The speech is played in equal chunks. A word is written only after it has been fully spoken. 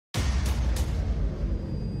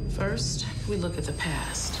First, we look at the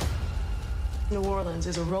past. New Orleans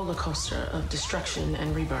is a roller coaster of destruction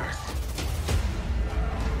and rebirth.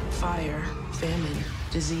 Fire, famine,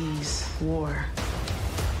 disease, war.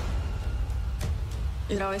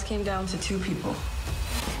 It always came down to two people.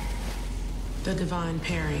 The divine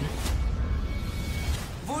pairing.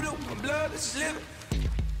 Voodoo, my blood is living.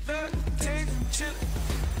 Blood, taste,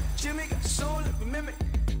 chillin'. Jimmy got soul and remember.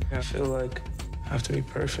 I feel like I have to be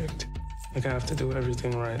perfect. Like I have to do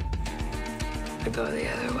everything right. I go the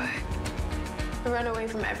other way. I run away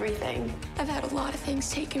from everything. I've had a lot of things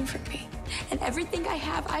taken from me. And everything I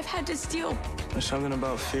have, I've had to steal. There's something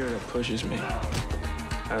about fear that pushes me.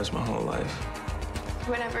 That's my whole life.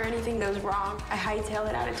 Whenever anything goes wrong, I hightail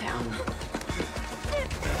it out of town.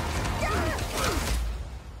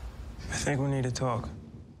 I think we need to talk.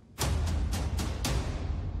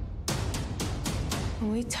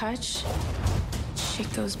 When we touch,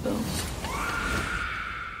 shit goes boom.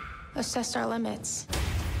 Assess our limits.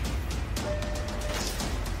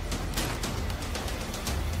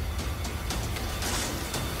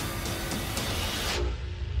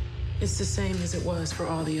 It's the same as it was for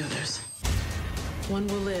all the others. One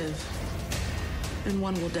will live, and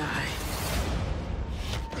one will die.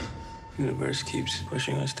 The universe keeps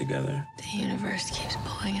pushing us together. The universe keeps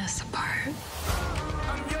pulling us apart.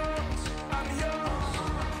 I'm yours.